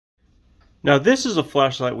Now this is a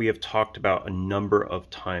flashlight we have talked about a number of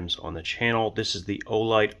times on the channel. This is the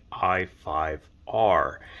Olight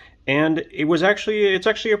I5R. And it's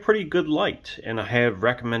actually a pretty good light, and I have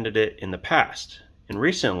recommended it in the past. And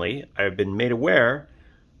recently I have been made aware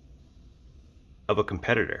of a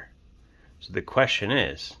competitor. So the question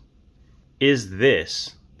is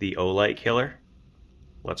this the Olight killer?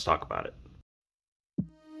 Let's talk about it.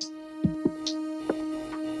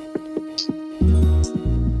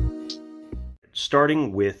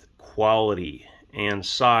 Starting with quality and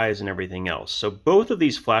size and everything else. So both of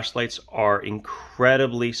these flashlights are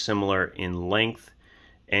incredibly similar in length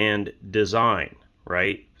and design,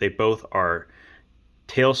 right? They both are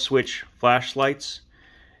tail switch flashlights,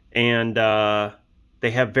 and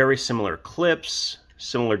they have very similar clips,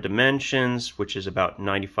 similar dimensions, which is about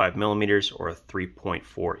 95 millimeters or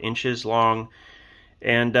 3.4 inches long,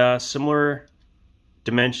 and similar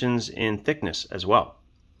dimensions in thickness as well.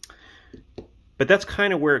 But that's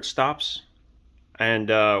kind of where it stops, and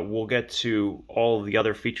we'll get to all of the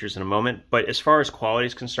other features in a moment. But as far as quality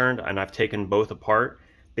is concerned, and I've taken both apart,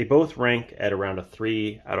 they both rank at around a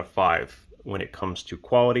 3 out of 5 when it comes to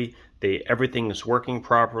quality. Everything is working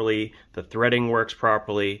properly, the threading works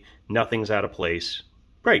properly, nothing's out of place.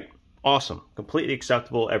 Great, awesome, completely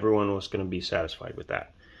acceptable. Everyone was going to be satisfied with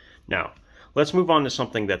that. Now, let's move on to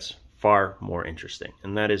something that's far more interesting,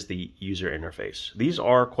 and that is the user interface. These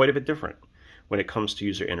are quite a bit different when it comes to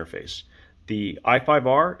user interface. The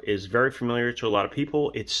i5R is very familiar to a lot of people.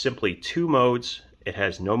 It's simply 2 modes. It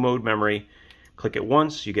has no mode memory. Click it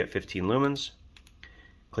once, you get 15 lumens.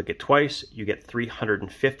 Click it twice, you get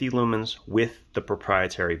 350 lumens with the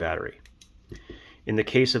proprietary battery. In the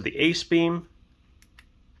case of the Acebeam,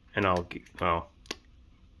 and I'll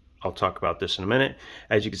talk about this in a minute.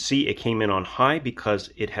 As you can see, it came in on high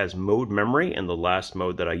because it has mode memory, and the last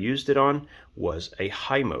mode that I used it on was a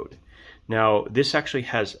high mode. Now, this actually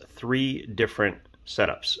has 3 different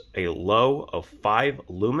setups: a low of 5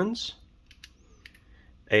 lumens,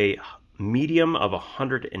 a medium of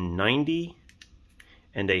 190,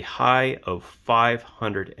 and a high of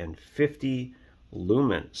 550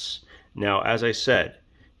 lumens. Now, as I said,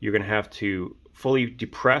 you're going to have to fully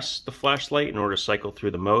depress the flashlight in order to cycle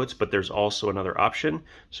through the modes, but there's also another option.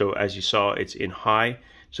 So as you saw, it's in high.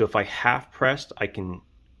 So if I half pressed, I can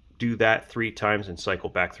do that 3 times and cycle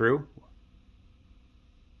back through.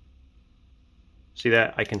 See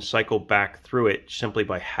that? I can cycle back through it simply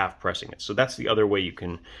by half pressing it. So that's the other way you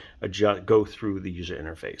can go through the user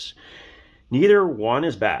interface. Neither one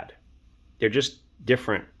is bad. They're just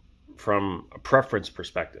different from a preference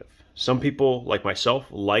perspective. Some people, like myself,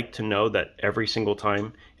 like to know that every single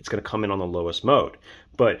time it's going to come in on the lowest mode.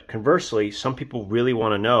 But conversely, some people really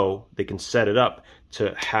want to know they can set it up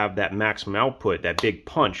to have that maximum output, that big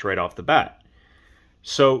punch right off the bat.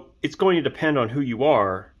 So it's going to depend on who you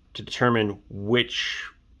are to determine which,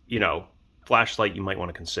 flashlight you might want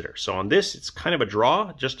to consider. So on this, it's kind of a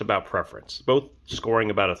draw, just about preference. Both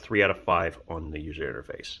scoring about a 3 out of 5 on the user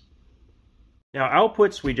interface. Now,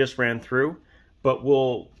 outputs we just ran through, but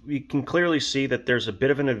we can clearly see that there's a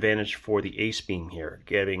bit of an advantage for the Acebeam here,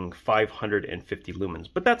 getting 550 lumens.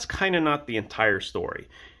 But that's kind of not the entire story.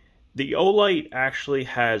 The Olight actually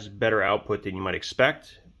has better output than you might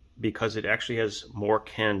expect, because it actually has more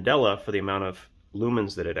candela for the amount of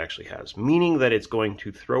lumens that it actually has, meaning that it's going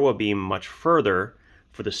to throw a beam much further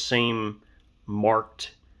for the same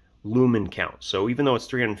marked lumen count. So even though it's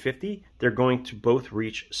 350, they're going to both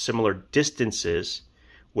reach similar distances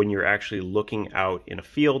when you're actually looking out in a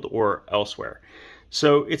field or elsewhere.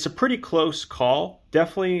 So it's a pretty close call,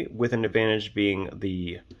 definitely with an advantage being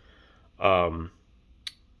the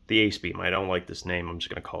Acebeam. I don't like this name, I'm just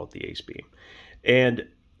going to call it the Acebeam. And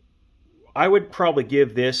I would probably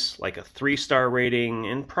give this like a 3-star rating,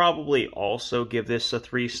 and probably also give this a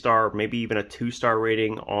 3-star, maybe even a 2-star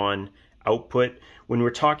rating on output. When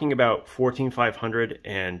we're talking about 14500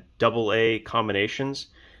 and AA combinations,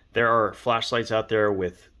 there are flashlights out there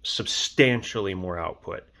with substantially more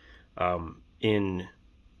output in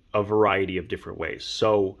a variety of different ways.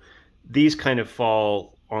 So these kind of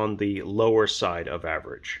fall on the lower side of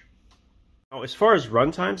average. Now, as far as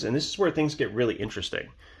runtimes, and this is where things get really interesting.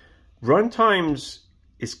 Runtimes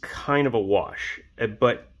is kind of a wash,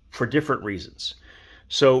 but for different reasons.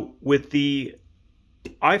 So with the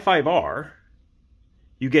i5R,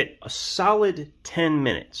 you get a solid 10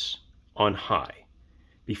 minutes on high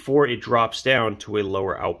before it drops down to a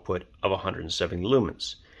lower output of 170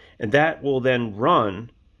 lumens. And that will then run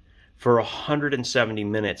for 170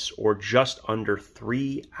 minutes, or just under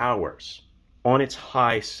 3 hours on its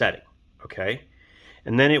high setting, okay?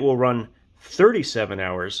 And then it will run 37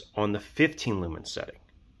 hours on the 15 lumen setting.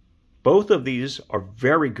 Both of these are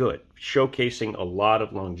very good, showcasing a lot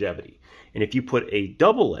of longevity. And if you put a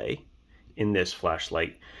AA in this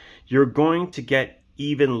flashlight, you're going to get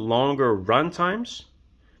even longer run times,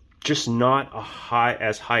 just not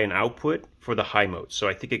as high an output for the high mode. So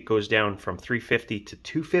I think it goes down from 350 to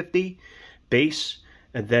 250 base,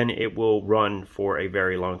 and then it will run for a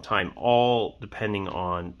very long time, all depending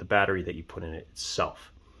on the battery that you put in it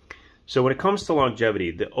itself. So when it comes to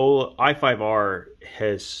longevity, the Olight I5R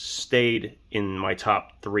has stayed in my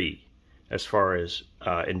top 3 as far as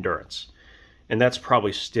endurance. And that's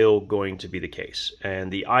probably still going to be the case.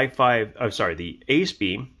 And the the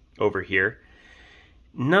Acebeam over here,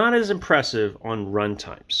 not as impressive on run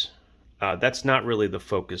times. That's not really the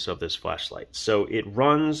focus of this flashlight. So it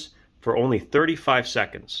runs for only 35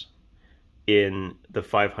 seconds in the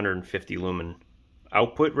 550 lumen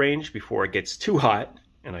output range before it gets too hot,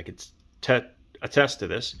 and I could attest to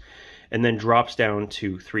this, and then drops down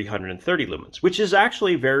to 330 lumens, which is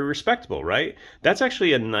actually very respectable, right? That's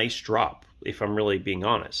actually a nice drop, if I'm really being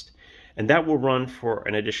honest. And that will run for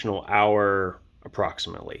an additional hour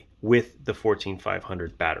approximately with the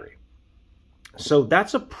 14500 battery. So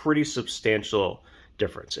that's a pretty substantial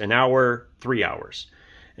difference, an hour, 3 hours.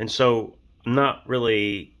 And so I'm not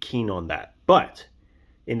really keen on that. But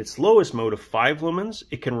in its lowest mode of 5 lumens,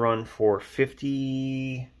 it can run for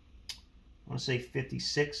 56,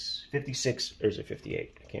 or is it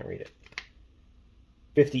 58? I can't read it.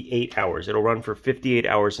 58 hours. It'll run for 58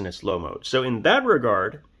 hours in its low mode. So in that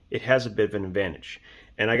regard, it has a bit of an advantage.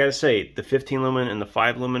 And I gotta say, the 15 lumen and the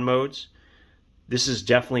 5 lumen modes, this is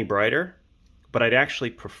definitely brighter, but I'd actually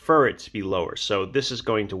prefer it to be lower. So this is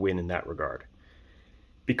going to win in that regard.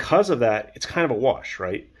 Because of that, it's kind of a wash,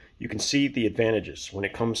 right? You can see the advantages when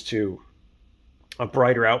it comes to a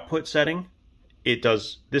brighter output setting.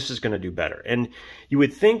 This is going to do better. And you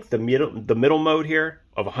would think the middle mode here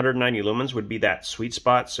of 190 lumens would be that sweet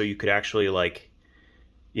spot, so you could actually, like,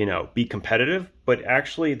 you know, be competitive. But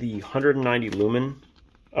actually the 190 lumen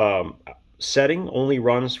setting only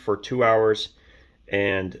runs for 2 hours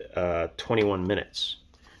and 21 minutes.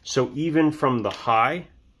 So even from the high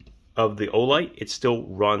of the Olight, it still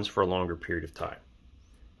runs for a longer period of time.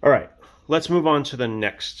 All right, let's move on to the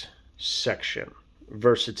next section,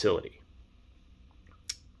 versatility.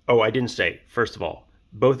 Oh, I didn't say, first of all,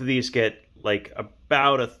 both of these get like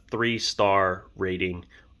about a 3-star rating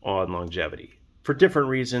on longevity for different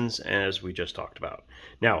reasons, as we just talked about.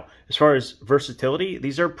 Now, as far as versatility,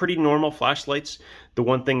 these are pretty normal flashlights. The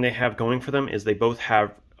one thing they have going for them is they both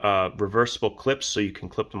have reversible clips, so you can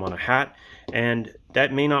clip them on a hat, and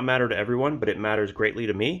that may not matter to everyone, but it matters greatly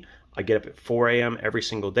to me. I get up at 4 a.m. every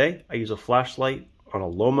single day. I use a flashlight on a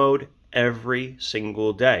low mode every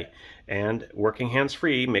single day, and working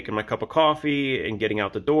hands-free, making my cup of coffee and getting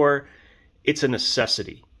out the door, it's a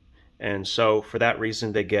necessity. And so for that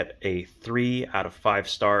reason, they get a 3 out of 5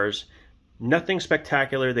 stars. Nothing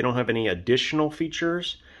spectacular. They don't have any additional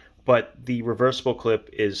features, but the reversible clip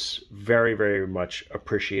is very, very much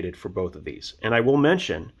appreciated for both of these. And I will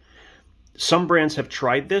mention, some brands have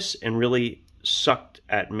tried this and really sucked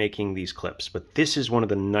at making these clips, but this is one of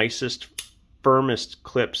the nicest, firmest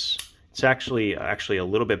clips. It's actually a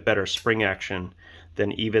little bit better spring action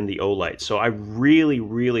than even the Olight. So I really,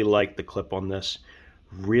 really like the clip on this.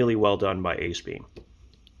 Really well done by Acebeam.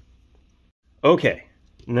 Okay,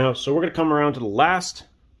 now so we're going to come around to the last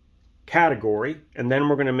category, and then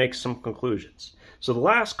we're going to make some conclusions. So the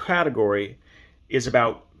last category is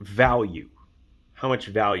about value, how much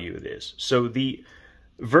value it is. So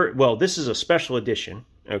this is a special edition,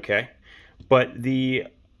 okay, but the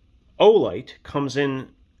Olight comes in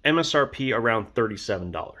MSRP around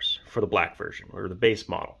 $37 for the black version, or the base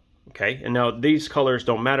model, okay? And now these colors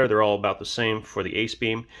don't matter, they're all about the same for the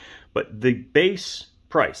Acebeam, but the base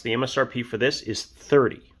price, the MSRP for this is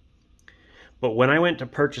 $30. But when I went to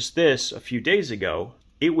purchase this a few days ago,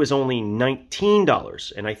 it was only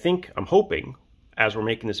 $19, and I'm hoping, as we're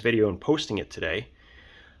making this video and posting it today,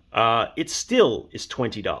 it still is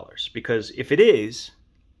 $20, because if it is,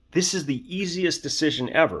 this is the easiest decision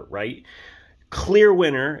ever, right? Clear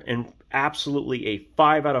winner, and absolutely a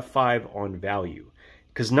 5 out of 5 on value.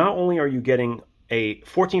 Because not only are you getting a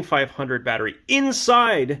 14500 battery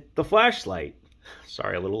inside the flashlight,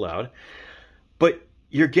 sorry, a little loud, but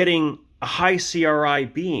you're getting a high CRI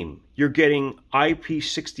beam, you're getting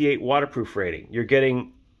IP68 waterproof rating, you're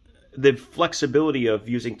getting the flexibility of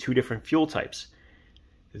using 2 different fuel types.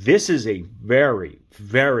 This is a very,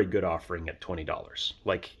 very good offering at $20.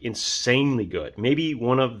 Like, insanely good. Maybe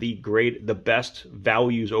one of the best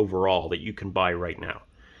values overall that you can buy right now.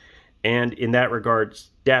 And in that regard,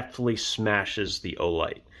 definitely smashes the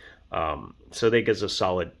Olight. So that gives a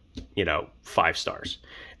solid you know, 5 stars.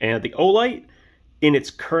 And the Olight, in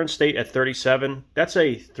its current state at 37, that's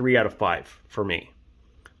a 3 out of 5 for me.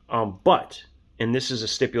 But, and this is a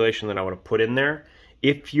stipulation that I want to put in there,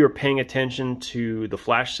 if you're paying attention to the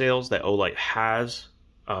flash sales that Olight has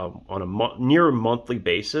on a near monthly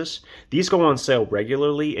basis, these go on sale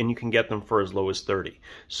regularly and you can get them for as low as 30.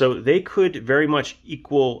 So they could very much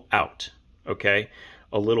equal out, okay,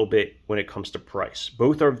 a little bit when it comes to price.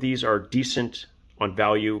 Both of these are decent on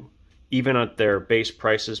value, even at their base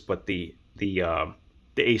prices, but the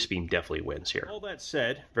Acebeam definitely wins here. All that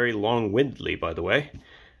said, very long-windedly, by the way,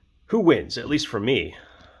 who wins, at least for me?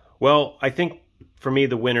 Well, I think for me,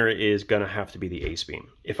 the winner is going to have to be the Acebeam.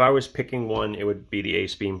 If I was picking one, it would be the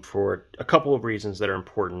Acebeam for a couple of reasons that are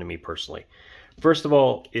important to me personally. First of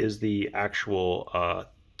all is the actual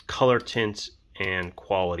color tint and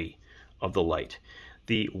quality of the light.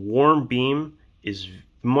 The warm beam is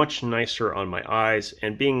much nicer on my eyes,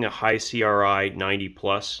 and being a high CRI 90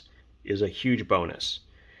 plus is a huge bonus.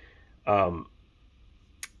 And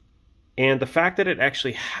the fact that it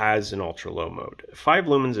actually has an ultra low mode. 5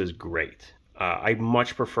 lumens is great. I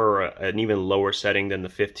much prefer an even lower setting than the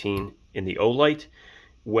 15 in the Olight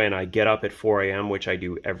when I get up at 4 a.m., which I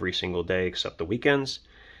do every single day except the weekends.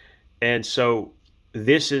 And so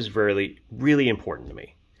this is really important to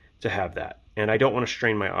me to have that. And I don't want to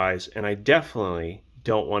strain my eyes, and I definitely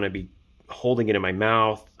don't want to be holding it in my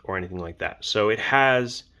mouth or anything like that. So it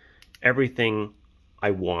has everything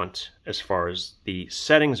I want as far as the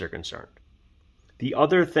settings are concerned. The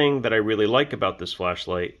other thing that I really like about this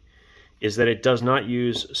flashlight is that it does not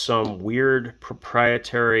use some weird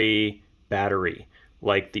proprietary battery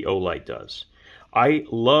like the Olight does. I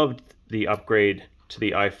loved the upgrade to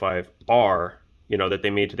the i5R, you know, that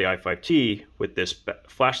they made to the i5T with this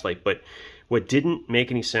flashlight, but what didn't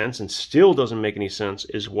make any sense and still doesn't make any sense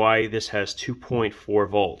is why this has 2.4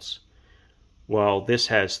 volts while this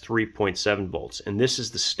has 3.7 volts, and this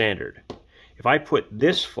is the standard. If I put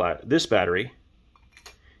this battery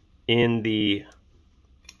in the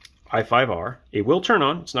i5R, it will turn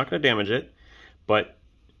on, it's not going to damage it, but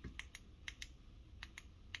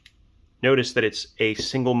notice that it's a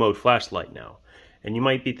single mode flashlight now. And you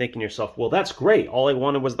might be thinking to yourself, well, that's great, all I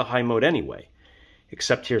wanted was the high mode anyway.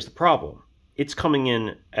 Except here's the problem. It's coming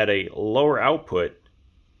in at a lower output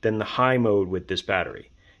than the high mode with this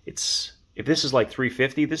battery. If this is like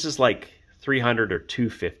 350, this is like 300 or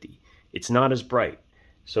 250. It's not as bright.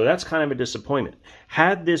 So that's kind of a disappointment.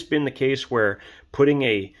 Had this been the case where putting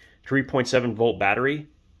a 3.7 volt battery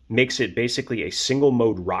makes it basically a single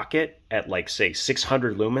mode rocket at like, say,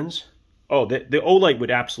 600 lumens, oh, the Olight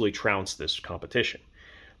would absolutely trounce this competition.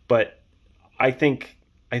 But I think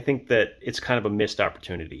that it's kind of a missed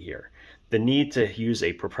opportunity here. The need to use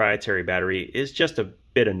a proprietary battery is just a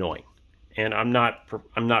bit annoying, and I'm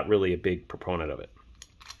not really a big proponent of it.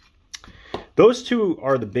 Those two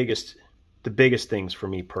are the biggest things for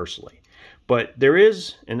me personally. But there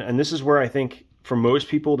is, and this is where I think for most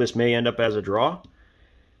people this may end up as a draw,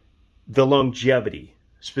 the longevity,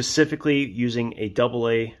 specifically using a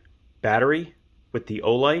AA battery with the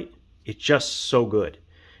Olight. It's just so good.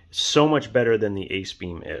 It's so much better than the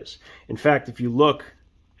Acebeam is. In fact, if you look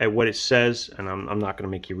at what it says, and I'm not going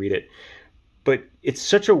to make you read it, but it's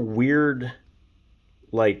such a weird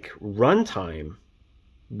like runtime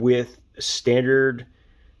with a standard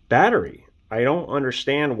battery. I don't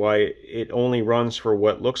understand why it only runs for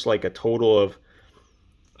what looks like a total of,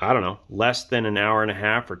 I don't know, less than an hour and a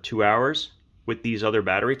half or 2 hours with these other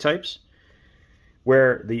battery types.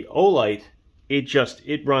 Where the Olight,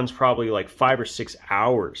 it runs probably like 5 or 6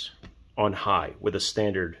 hours on high with a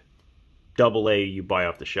standard AA you buy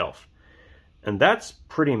off the shelf. And that's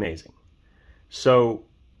pretty amazing. So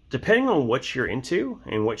depending on what you're into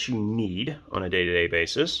and what you need on a day-to-day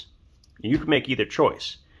basis, you can make either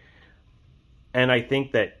choice. And I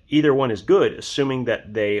think that either one is good, assuming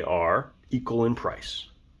that they are equal in price,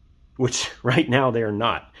 which right now they are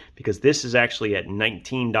not, because this is actually at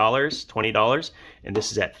 $19, $20, and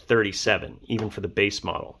this is at $37, even for the base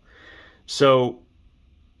model. So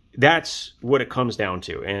that's what it comes down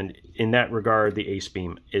to. And in that regard, the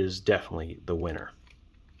Acebeam is definitely the winner.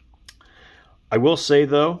 I will say,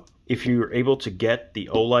 though, if you're able to get the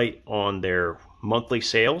Olight on their monthly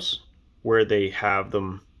sales, where they have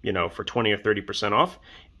them, you know, for 20 or 30% off,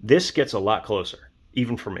 this gets a lot closer,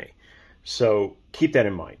 even for me. So keep that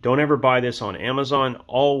in mind. Don't ever buy this on Amazon.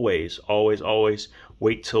 Always, always, always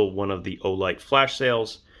wait till one of the Olight flash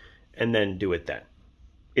sales and then do it then.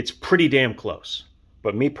 It's pretty damn close.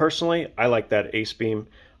 But me personally, I like that Acebeam.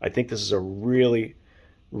 I think this is a really,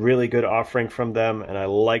 really good offering from them, and I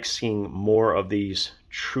like seeing more of these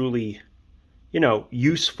truly you know,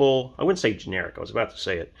 useful. I wouldn't say generic. I was about to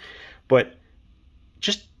say it, but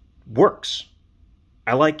just works.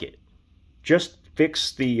 I like it. Just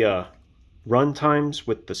fix the run times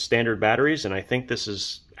with the standard batteries, and I think this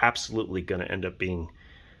is absolutely going to end up being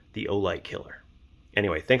the Olight killer.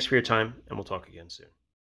 Anyway, thanks for your time, and we'll talk again soon.